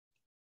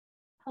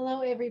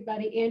Hello,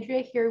 everybody. Andrea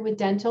here with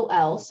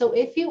Dentalelle. So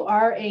if you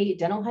are a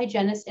dental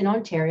hygienist in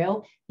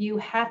Ontario, you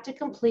have to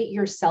complete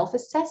your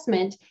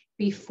self-assessment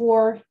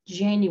before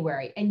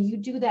January, and you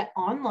do that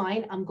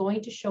online. I'm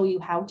going to show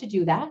you how to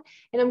do that,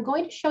 and I'm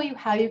going to show you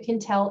how you can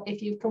tell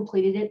if you've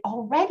completed it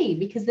already,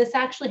 because this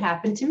actually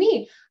happened to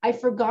me. I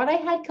forgot I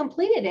had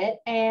completed it,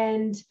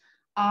 and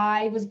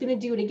I was going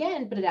to do it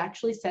again, but it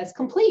actually says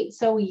complete.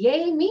 So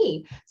yay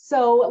me.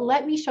 So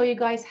let me show you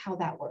guys how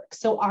that works.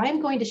 So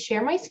I'm going to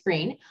share my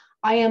screen.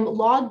 I am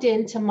logged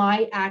into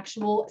my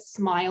actual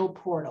Smile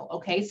portal.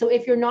 Okay, so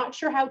if you're not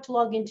sure how to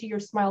log into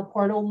your Smile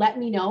portal, let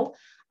me know.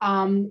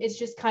 It's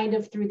just kind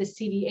of through the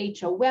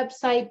CDHO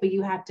website, but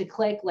you have to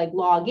click like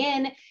log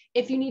in.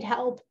 If you need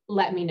help,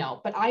 let me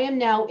know. But I am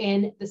now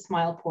in the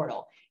Smile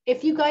portal.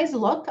 If you guys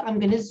look, I'm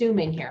going to zoom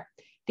in here.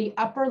 The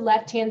upper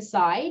left-hand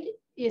side,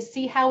 you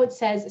see how it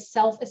says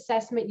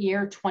self-assessment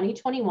year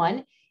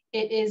 2021.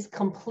 It is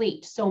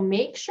complete. So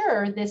make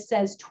sure this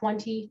says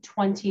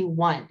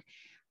 2021.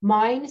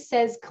 Mine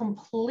says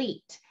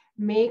complete.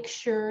 Make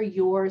sure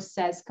yours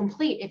says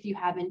complete. If you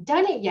haven't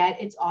done it yet,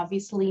 it's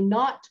obviously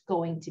not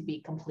going to be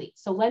complete.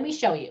 So let me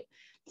show you.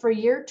 For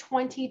year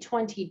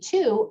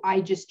 2022, I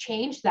just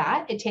changed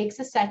that. It takes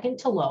a second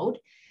to load.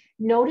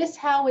 Notice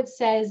how it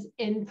says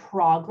in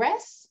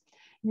progress.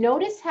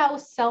 Notice how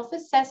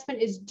self-assessment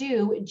is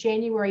due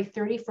January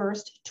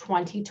 31st,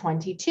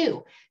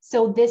 2022.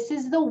 So this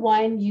is the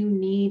one you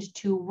need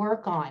to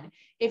work on.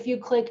 If you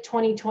click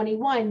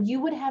 2021, you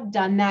would have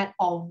done that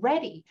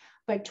already.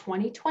 But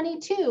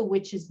 2022,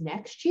 which is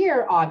next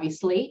year,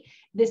 obviously,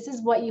 this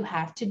is what you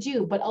have to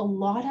do. But a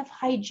lot of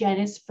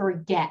hygienists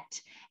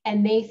forget,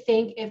 and they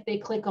think if they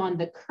click on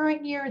the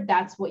current year,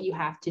 that's what you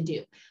have to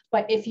do.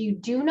 But if you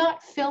do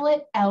not fill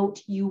it out,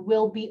 you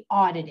will be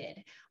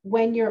audited.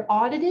 When you're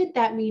audited,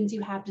 that means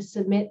you have to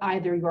submit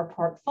either your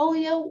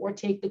portfolio or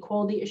take the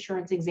quality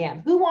assurance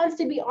exam. Who wants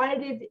to be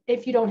audited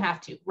if you don't have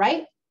to,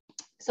 right?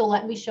 So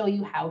let me show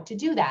you how to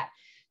do that.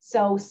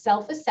 So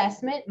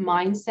self-assessment,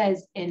 mine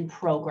says in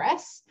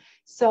progress.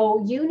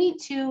 So you need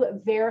to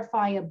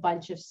verify a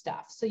bunch of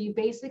stuff. So you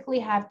basically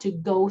have to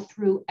go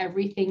through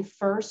everything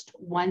first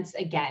once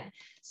again.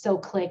 So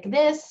click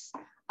this.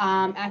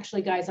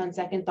 Actually, guys, on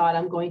second thought,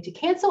 I'm going to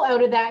cancel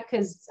out of that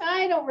because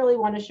I don't really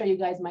want to show you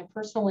guys my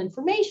personal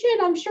information.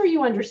 I'm sure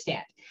you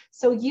understand.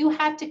 So you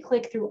have to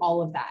click through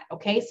all of that.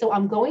 Okay, so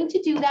I'm going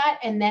to do that,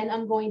 and then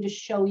I'm going to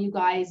show you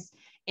guys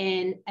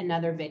in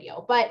another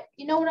video. But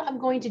you know what I'm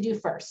going to do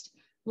first?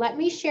 Let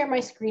me share my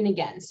screen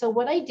again. So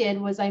what I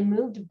did was I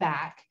moved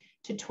back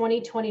to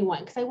 2021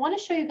 because I want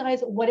to show you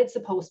guys what it's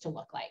supposed to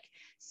look like.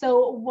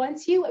 So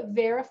once you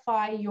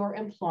verify your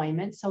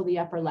employment, so the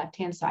upper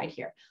left-hand side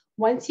here,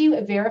 once you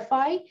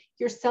verify,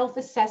 your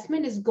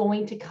self-assessment is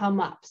going to come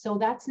up. So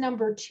that's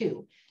number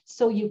 2.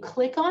 So you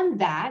click on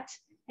that.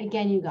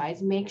 Again, you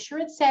guys, make sure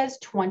it says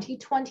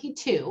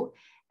 2022.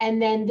 And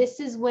then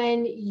this is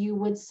when you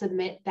would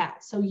submit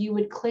that. So you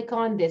would click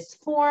on this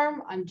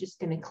form. I'm just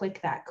going to click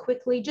that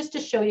quickly just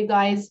to show you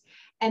guys.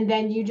 And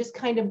then you just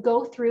kind of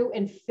go through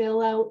and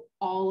fill out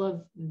all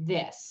of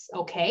this.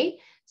 Okay.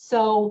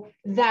 So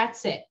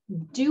that's it.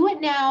 Do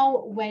it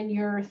now when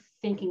you're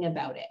thinking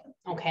about it.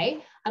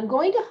 Okay. I'm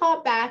going to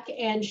hop back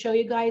and show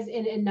you guys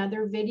in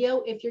another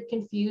video if you're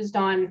confused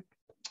on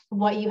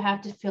what you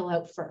have to fill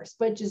out first,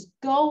 but just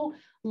go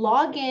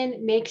log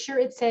in, make sure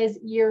it says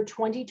year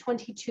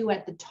 2022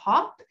 at the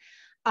top,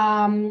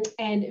 and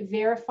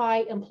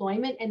verify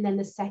employment. And then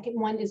the second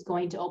one is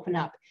going to open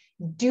up.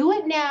 Do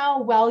it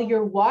now while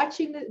you're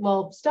watching the,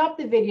 well, stop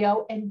the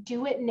video and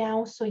do it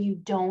now so you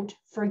don't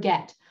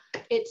forget.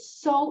 It's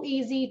so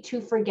easy to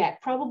forget.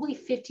 Probably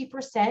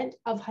 50%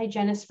 of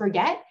hygienists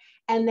forget,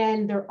 and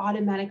then they're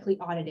automatically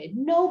audited.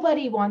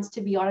 Nobody wants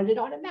to be audited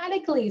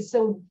automatically.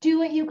 So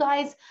do it, you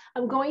guys.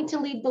 I'm going to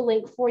leave the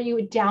link for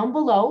you down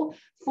below.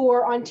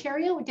 For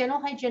Ontario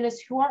dental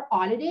hygienists who are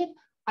audited,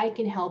 I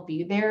can help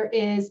you. There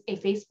is a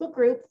Facebook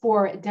group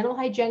for dental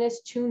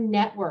hygienists to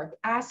network,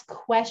 ask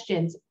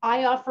questions.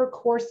 I offer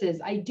courses.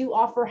 I do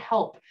offer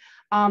help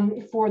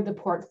for the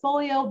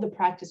portfolio, the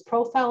practice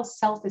profile,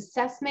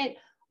 self-assessment,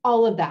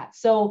 all of that.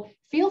 So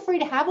feel free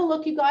to have a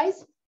look, you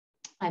guys.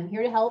 I'm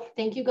here to help.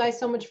 Thank you guys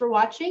so much for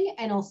watching,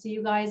 and I'll see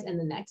you guys in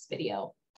the next video.